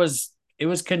yeah, it was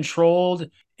controlled,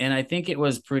 and I think it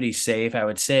was pretty safe, I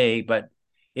would say. But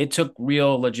it took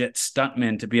real legit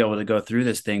stuntmen to be able to go through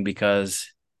this thing,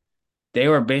 because they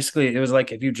were basically, it was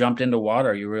like if you jumped into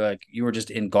water, you were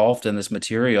just engulfed in this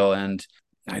material. And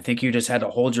I think you just had to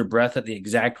hold your breath at the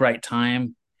exact right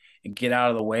time and get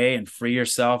out of the way and free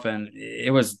yourself. And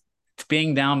it was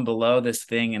being down below this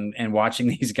thing and watching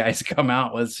these guys come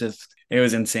out was just, it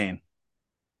was insane.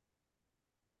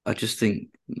 I just think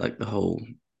like the whole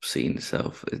scene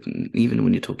itself, even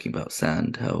when you're talking about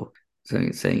sand, how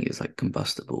saying it's like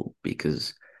combustible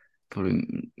because probably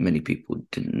many people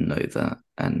didn't know that.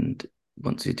 And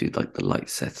once you do like the light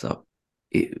setup,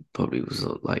 it probably was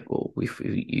like, well, if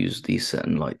we use these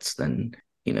certain lights, then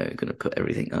going to put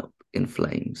everything up in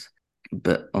flames.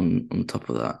 But on top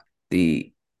of that,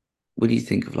 the when you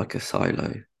think of like a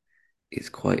silo, it's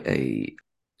quite a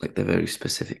like they're very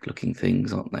specific looking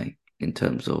things, aren't they? In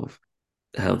terms of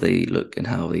how they look and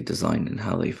how they design and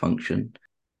how they function.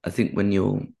 I think when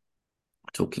you're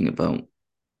talking about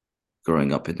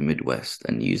growing up in the Midwest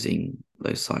and using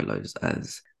those silos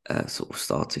as a sort of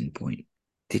starting point,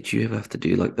 did you ever have to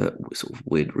do like that sort of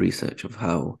weird research of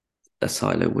how a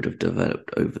silo would have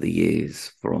developed over the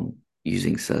years from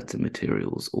using certain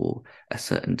materials or a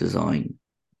certain design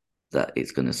that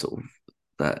it's going to sort of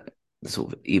that the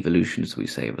sort of evolution, as we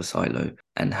say, of a silo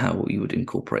and how you would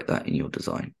incorporate that in your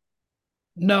design?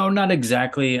 No, not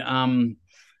exactly.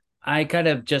 I kind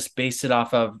of just based it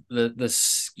off of the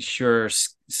sure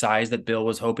size that Bill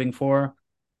was hoping for,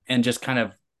 and just kind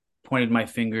of pointed my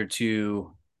finger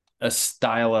to a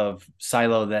style of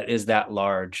silo that is that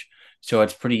large. So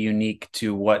it's pretty unique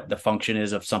to what the function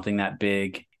is of something that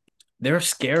big. They're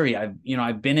scary.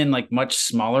 I've been in like much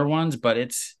smaller ones, but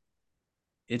it's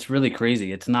really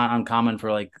crazy. It's not uncommon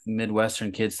for like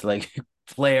Midwestern kids to like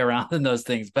play around in those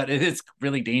things, but it is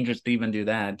really dangerous to even do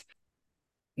that.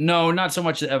 No, not so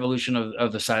much the evolution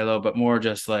of the silo, but more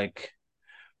just like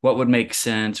what would make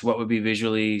sense, what would be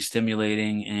visually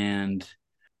stimulating, and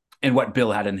what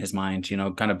Bill had in his mind,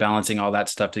 kind of balancing all that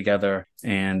stuff together.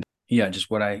 And yeah, just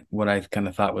what I kind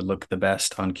of thought would look the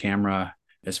best on camera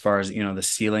as far as, the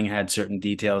ceiling had certain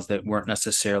details that weren't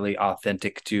necessarily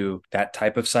authentic to that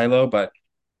type of silo, but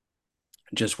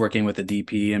just working with the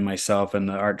DP and myself and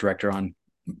the art director on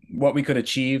what we could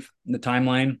achieve in the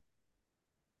timeline,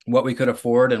 what we could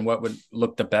afford, and what would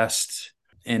look the best.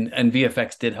 And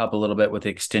VFX did help a little bit with the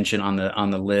extension on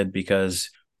the lid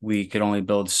because we could only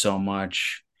build so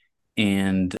much,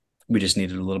 and we just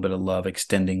needed a little bit of love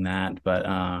extending that. But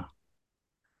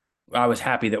I was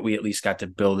happy that we at least got to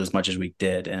build as much as we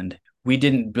did, and we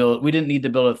didn't need to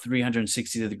build a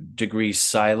 360-degree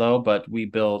silo, but we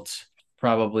built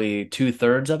probably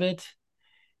two-thirds of it,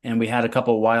 and we had a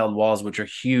couple wild walls, which are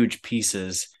huge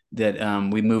pieces that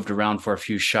we moved around for a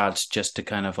few shots just to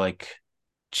kind of like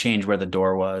change where the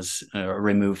door was, or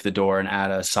remove the door and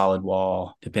add a solid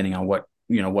wall, depending on what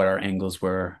our angles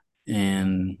were,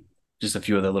 and just a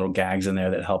few of the little gags in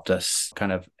there that helped us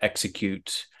kind of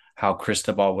execute how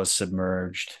Cristobal was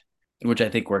submerged, which I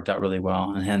think worked out really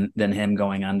well. And then him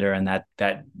going under, and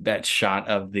that shot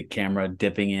of the camera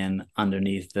dipping in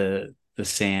underneath the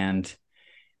sand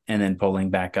and then pulling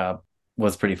back up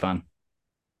was pretty fun.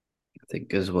 I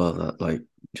think as well that like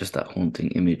just that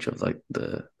haunting image of like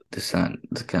the sand,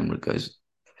 the camera goes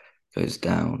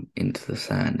down into the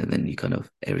sand, and then you kind of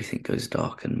everything goes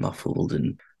dark and muffled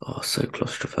and so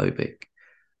claustrophobic.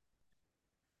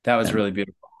 That was And really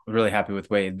beautiful. Really happy with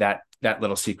the way that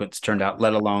little sequence turned out,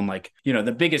 let alone like,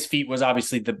 the biggest feat was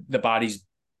obviously the bodies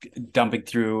dumping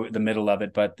through the middle of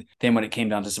it. But then when it came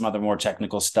down to some other more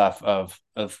technical stuff of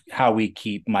how we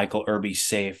keep Michael Irby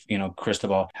safe,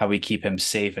 Cristobal, how we keep him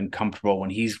safe and comfortable when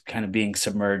he's kind of being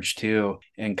submerged too,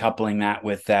 and coupling that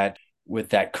with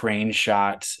that crane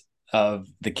shot of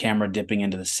the camera dipping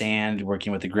into the sand,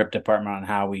 working with the grip department on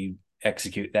how we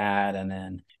execute that, and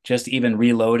then just even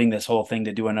reloading this whole thing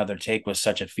to do another take was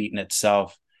such a feat in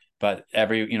itself. But there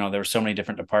were so many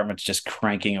different departments just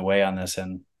cranking away on this,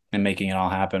 and making it all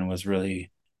happen was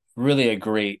really, really a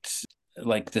great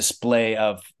like display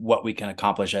of what we can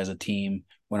accomplish as a team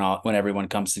when everyone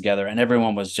comes together. And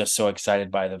everyone was just so excited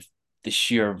by the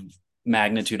sheer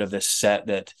magnitude of this set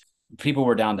that people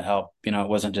were down to help. It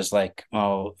wasn't just like,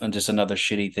 oh, just another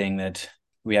shitty thing that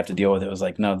we have to deal with. It was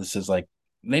like, no, this is like,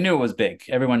 they knew it was big.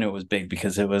 Everyone knew it was big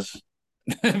because it was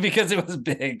because it was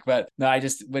big. But no, I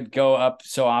just would go up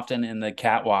so often in the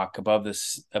catwalk above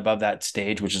that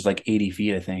stage, which is like 80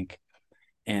 feet, I think,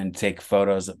 and take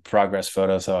photos, progress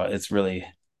photos. So it's really,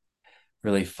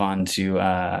 really fun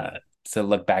to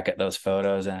look back at those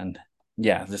photos. And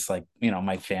yeah, just like,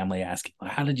 my family asking,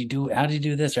 how did you do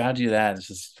this or how did you do that? It's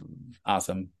just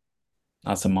awesome.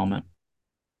 Awesome moment.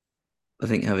 I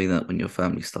think having that when your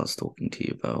family starts talking to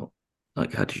you about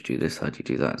like how do you do this, how do you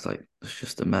do that, it's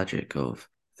just the magic of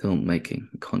filmmaking.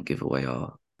 We can't give away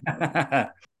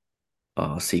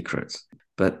our secrets.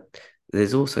 But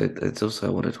there's also I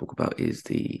want to talk about is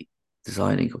the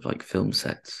designing of like film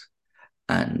sets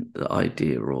and the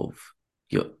idea of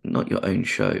your not your own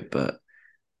show, but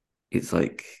it's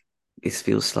like it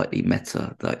feels slightly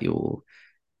meta that you're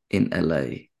in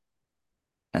LA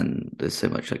and there's so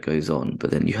much that goes on,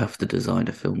 but then you have to design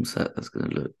a film set that's going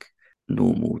to look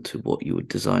normal to what you would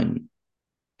design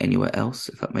anywhere else,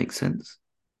 if that makes sense.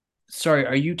 Sorry,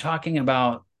 are you talking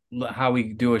about how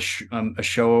we do a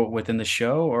show within the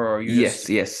show, or are you Yes,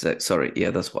 just yes. Sorry,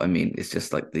 yeah, that's what I mean. It's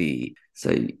just like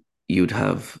you'd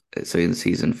have so in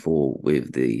season four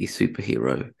with the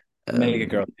superhero. Mega Um,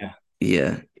 Girl? Yeah.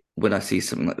 yeah, when I see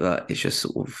something like that, it's just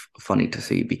sort of funny to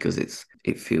see because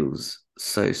it feels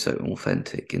so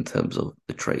authentic in terms of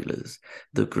the trailers,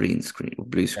 the green screen or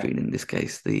blue Yeah. screen in this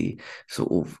case, the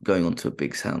sort of going onto a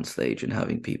big sound stage and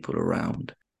having people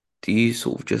around. Do you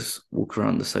sort of just walk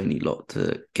around the Sony lot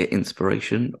to get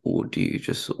inspiration, or do you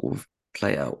just sort of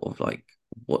play out of like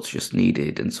what's just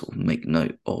needed and sort of make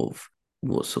note of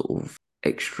what sort of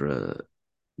extra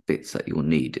bits that you'll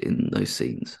need in those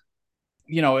scenes?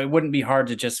 It wouldn't be hard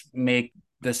to just make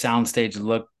the soundstage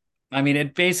look. I mean,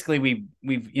 it basically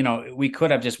we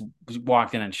could have just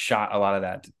walked in and shot a lot of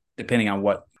that, depending on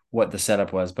what the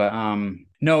setup was. But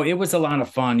no, it was a lot of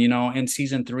fun. In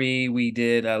season three, we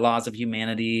did Laws of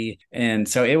Humanity, and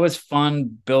so it was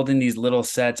fun building these little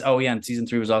sets. Oh yeah, and season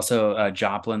three was also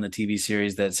Joplin, the TV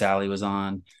series that Sally was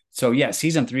on. So yeah,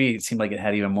 season three it seemed like it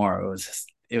had even more.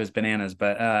 It was bananas,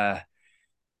 but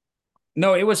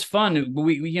no, it was fun.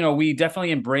 We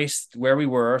definitely embraced where we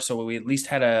were, so we at least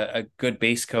had a good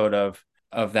base coat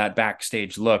of that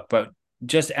backstage look. But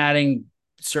just adding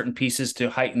certain pieces to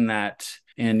heighten that,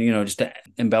 and just to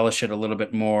embellish it a little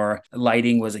bit more.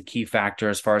 Lighting was a key factor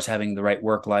as far as having the right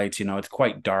work lights. It's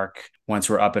quite dark once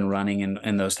we're up and running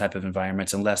in those type of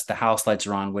environments, unless the house lights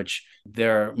are on, which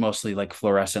they're mostly like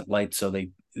fluorescent lights, so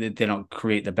they don't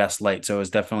create the best light. So it was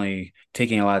definitely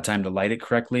taking a lot of time to light it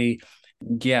correctly.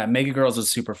 Yeah, Mega Girls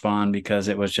was super fun because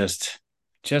it was just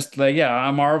like, yeah,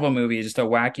 a Marvel movie, just a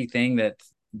wacky thing that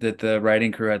the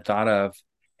writing crew had thought of.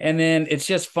 And then it's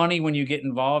just funny when you get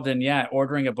involved in, yeah,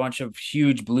 ordering a bunch of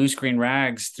huge blue screen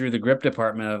rags through the grip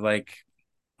department of like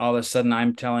all of a sudden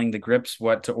I'm telling the grips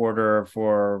what to order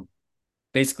for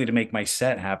basically to make my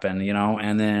set happen.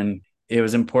 And then it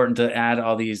was important to add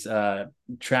all these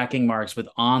tracking marks with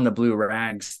on the blue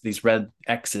rags, these red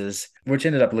X's, which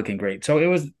ended up looking great.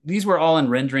 So these were all in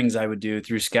renderings I would do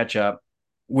through SketchUp,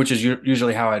 which is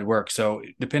usually how I'd work. So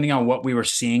depending on what we were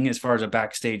seeing as far as a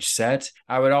backstage set,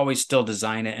 I would always still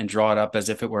design it and draw it up as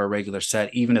if it were a regular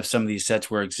set, even if some of these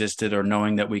sets were existed, or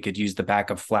knowing that we could use the back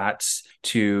of flats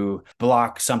to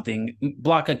block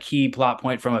a key plot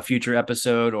point from a future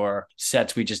episode, or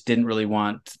sets we just didn't really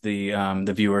want the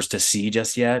viewers to see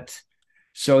just yet.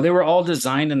 So they were all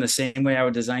designed in the same way I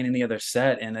would design any other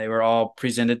set, and they were all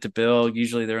presented to Bill.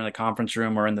 Usually they're in the conference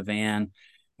room or in the van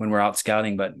when we're out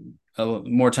scouting, but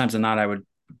more times than not, I would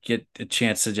get a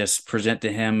chance to just present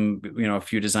to him, a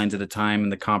few designs at a time in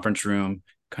the conference room,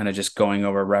 kind of just going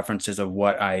over references of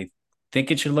what I think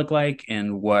it should look like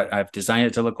and what I've designed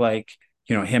it to look like.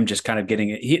 Him just kind of getting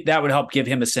it. That would help give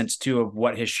him a sense too of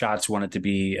what his shots wanted to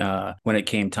be when it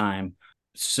came time.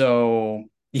 So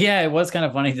yeah, it was kind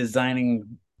of funny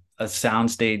designing a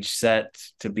soundstage set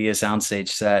to be a soundstage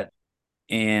set.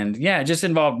 And yeah, it just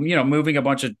involved, moving a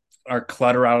bunch of our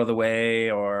clutter out of the way,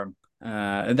 or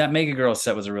that Mega Girl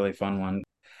set was a really fun one.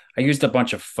 I used a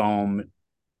bunch of foam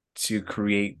to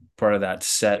create part of that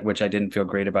set, which I didn't feel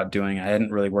great about doing. I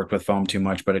hadn't really worked with foam too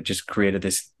much, but it just created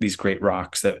these great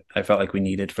rocks that I felt like we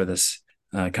needed for this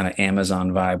kind of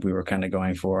Amazon vibe we were kind of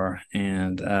going for.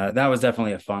 And that was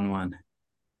definitely a fun one.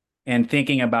 And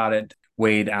thinking about it,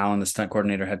 Wade Allen, the stunt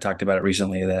coordinator, had talked about it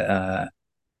recently that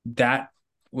that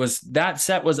that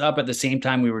set was up at the same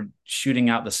time we were shooting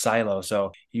out the silo.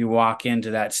 So you walk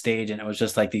into that stage and it was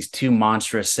just like these two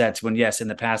monstrous sets. When yes, in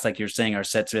the past, like you're saying, our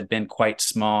sets had been quite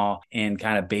small and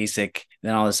kind of basic.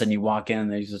 Then all of a sudden you walk in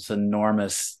and there's this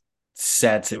enormous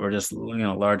sets that were just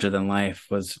larger than life.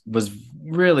 Was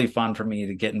really fun for me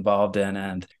to get involved in,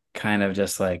 and kind of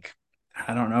just like,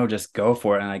 I don't know, just go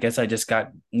for it. And I guess I just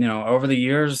got, over the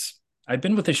years, I've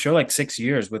been with the show like 6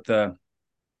 years with the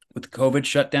COVID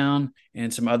shutdown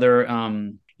and some other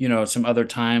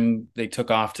time they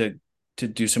took off to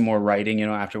do some more writing,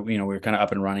 after, we were kind of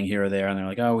up and running here or there. And they're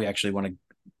like, oh, we actually want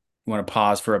to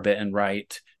pause for a bit and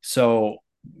write. So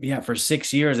yeah, for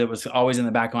 6 years, it was always in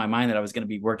the back of my mind that I was going to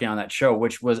be working on that show,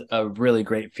 which was a really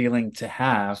great feeling to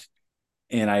have.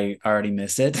 And I already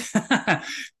miss it.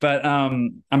 But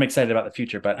I'm excited about the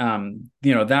future. But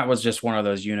that was just one of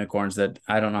those unicorns that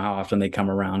I don't know how often they come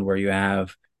around, where you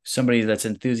have somebody that's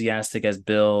enthusiastic as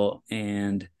Bill,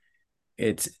 and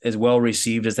it's as well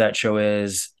received as that show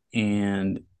is.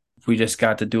 and we just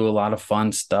got to do a lot of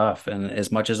fun stuff. And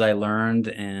as much as I learned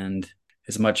and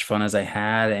as much fun as I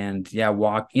had, and yeah,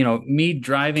 me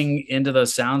driving into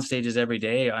those sound stages every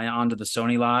day onto the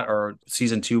Sony lot, or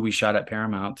season two we shot at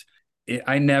Paramount.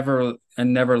 I never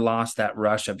lost that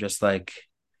rush of just like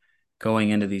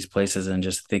going into these places and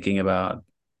just thinking about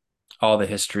all the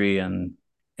history and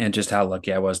just how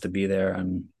lucky I was to be there.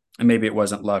 And maybe it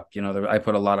wasn't luck, I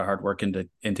put a lot of hard work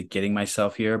into getting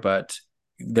myself here, but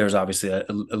there's obviously at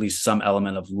least some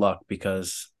element of luck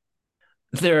because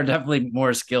there are definitely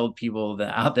more skilled people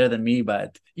out there than me.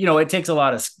 But it takes a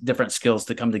lot of different skills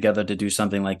to come together to do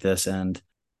something like this, and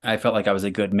I felt like I was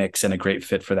a good mix and a great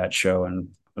fit for that show, and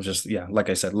I was just, yeah, like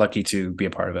I said, lucky to be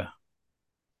a part of it.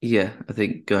 Yeah, I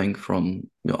think going from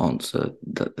your answer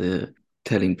that the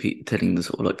telling the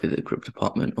sort of like the group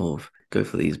department of go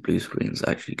for these blue screens,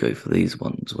 actually go for these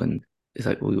ones when it's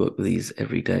like well, we work with these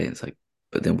every day. It's like,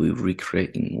 but then we're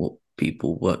recreating what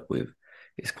people work with.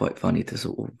 It's quite funny to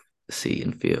sort of see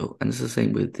and feel, and it's the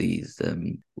same with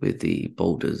the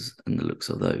boulders and the looks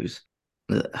of those.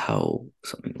 That how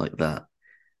something like that,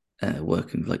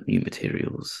 working with like new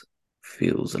materials,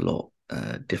 feels a lot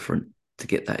different to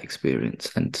get that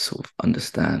experience and to sort of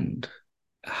understand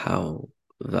how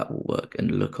that will work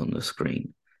and look on the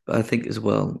screen. But I think as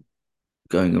well,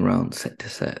 going around set to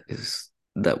set is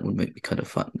that would make me kind of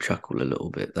fun chuckle a little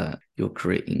bit that you're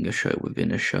creating a show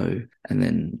within a show and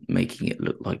then making it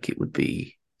look like it would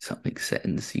be something set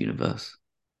in this universe.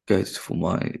 Goes for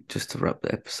my just to wrap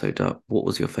the episode up. What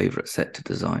was your favorite set to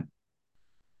design?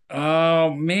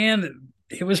 Oh man,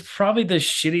 it was probably the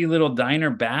shitty little diner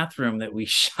bathroom that we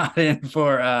shot in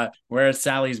for where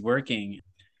Sally's working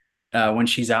when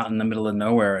she's out in the middle of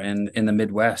nowhere and in the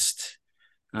Midwest.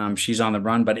 She's on the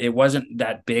run, but it wasn't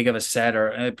that big of a set, or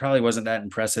it probably wasn't that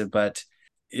impressive, but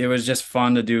it was just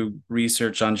fun to do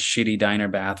research on shitty diner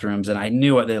bathrooms. And I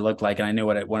knew what they looked like and I knew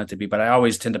what I wanted to be, but I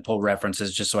always tend to pull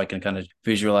references just so I can kind of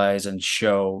visualize and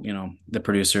show, the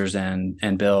producers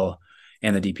and Bill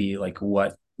and the DP, like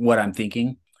what I'm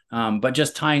thinking. But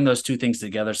just tying those two things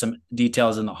together, some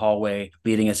details in the hallway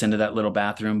leading us into that little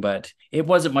bathroom, but it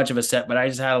wasn't much of a set, but I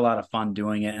just had a lot of fun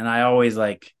doing it. And I always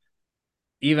like,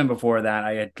 even before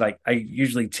that, I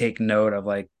usually take note of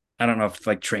like, I don't know if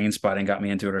like train spotting got me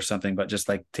into it or something, but just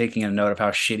like taking a note of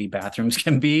how shitty bathrooms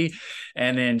can be,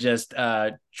 and then just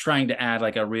trying to add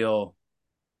like a real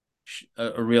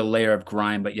layer of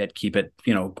grime, but yet keep it,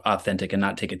 authentic and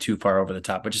not take it too far over the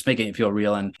top, but just making it feel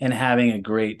real, and having a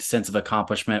great sense of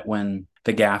accomplishment when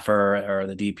the gaffer or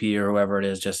the DP or whoever it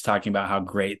is just talking about how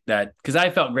great that, because I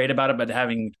felt great about it, but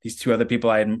having these two other people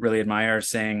I really admire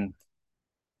saying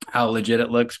how legit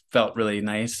it looks felt really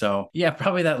nice. So yeah,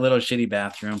 probably that little shitty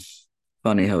bathroom.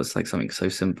 Funny how it's like something so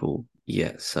simple,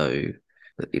 yet so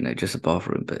just a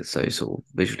bathroom, but it's so sort of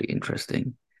visually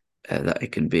interesting that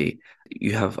it can be.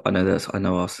 You have, I know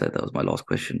I said that was my last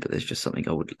question, but there's just something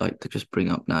I would like to just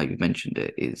bring up now. You mentioned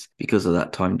it is because of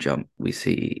that time jump. We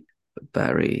see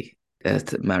Barry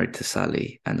married to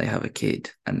Sally, and they have a kid,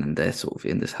 and then they're sort of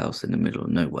in this house in the middle of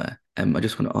nowhere. I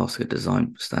just want to ask a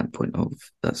design standpoint of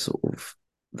that sort of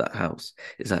that house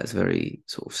is that it's very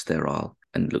sort of sterile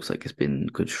and it looks like it's been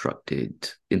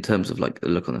constructed in terms of like the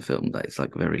look on the film that it's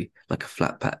like very like a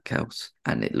flat pack house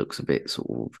and it looks a bit sort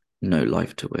of no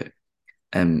life to it.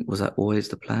 Was that always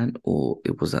the plan, or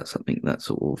was that something that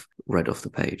sort of read off the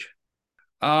page?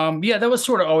 Yeah, that was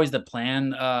sort of always the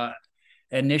plan.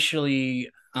 Initially,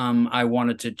 I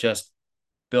wanted to just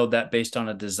build that based on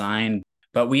a design,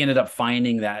 but we ended up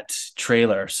finding that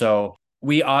trailer. So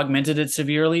we augmented it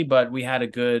severely, but we had a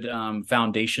good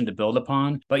foundation to build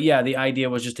upon. But yeah, the idea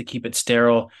was just to keep it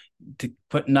sterile, to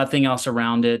put nothing else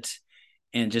around it,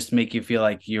 and just make you feel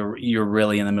like you're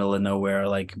really in the middle of nowhere,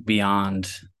 like beyond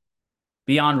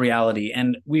reality.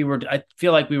 And I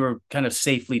feel like we were kind of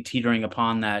safely teetering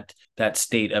upon that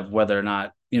state of whether or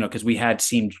not, because we had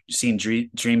seen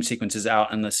dream sequences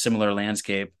out in the similar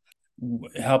landscape,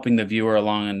 helping the viewer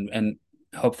along, and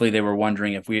hopefully they were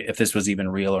wondering if this was even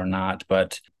real or not.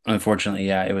 But unfortunately,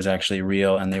 yeah, it was actually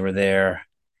real and they were there.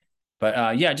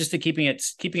 But yeah, just to keeping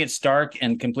it stark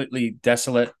and completely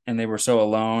desolate, and they were so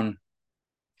alone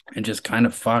and just kind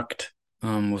of fucked,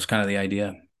 was kind of the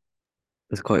idea.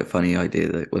 It's quite a funny idea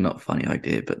that, well, not a funny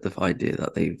idea, but the idea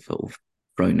that they've sort of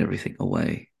thrown everything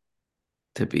away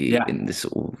to be Yeah, in this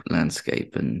sort of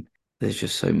landscape. And there's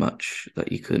just so much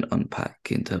that you can unpack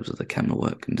in terms of the camera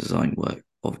work and design work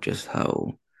of just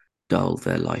how dull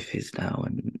their life is now.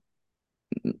 And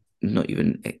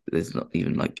there's not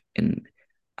even like an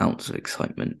ounce of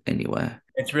excitement anywhere.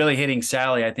 it's really hitting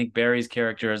Sally. I think Barry's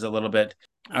character is a little bit,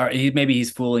 or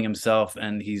he's fooling himself,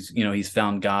 and he's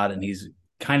found God, and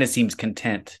kind of seems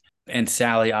content. And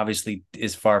Sally obviously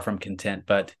is far from content,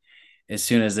 but as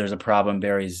soon as there's a problem,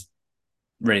 Barry's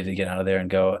ready to get out of there and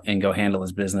go handle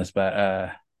his business.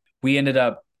 But we ended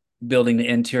up building the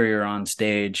interior on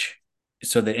stage,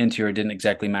 so the interior didn't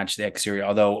exactly match the exterior.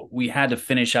 Although we had to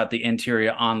finish out the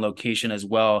interior on location as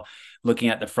well, looking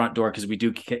at the front door because we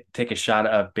do take a shot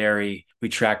of Barry. We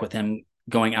track with him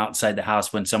going outside the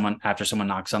house when someone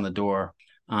knocks on the door,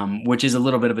 which is a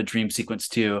little bit of a dream sequence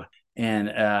too. And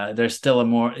there's still a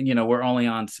more, we're only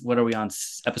on, what are we on,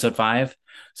 episode 5?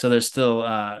 So there's still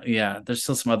there's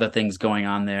still some other things going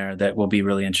on there that will be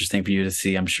really interesting for you to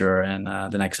see, I'm sure, in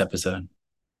the next episode.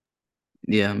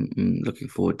 Yeah, I'm looking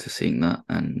forward to seeing that,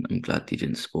 and I'm glad you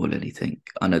didn't spoil anything.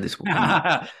 I know this will come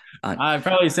out. And I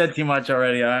probably said too much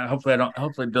already.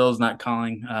 Hopefully Bill's not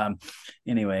calling.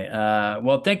 Anyway,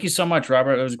 well, thank you so much,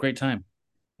 Robert. It was a great time.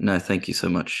 no, thank you so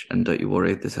much. And don't you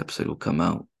worry, this episode will come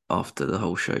out after the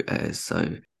whole show airs.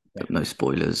 So Okay. no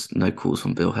spoilers, no calls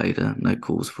from Bill Hader, no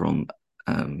calls from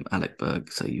Alec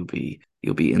Berg. So you'll be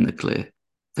in the clear.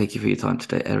 Thank you for your time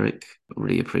today, Eric.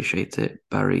 Really appreciate it.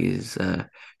 Barry is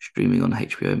streaming on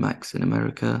HBO Max in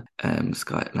America,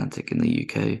 Sky Atlantic in the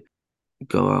UK.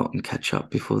 Go out and catch up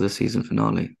before the season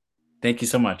finale. Thank you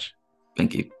so much.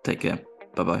 Thank you. Take care.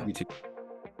 Bye bye. You too.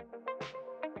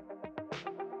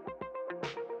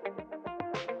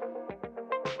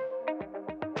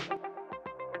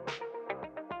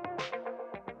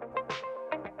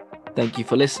 Thank you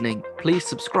for listening. Please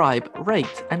subscribe,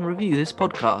 rate, and review this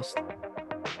podcast.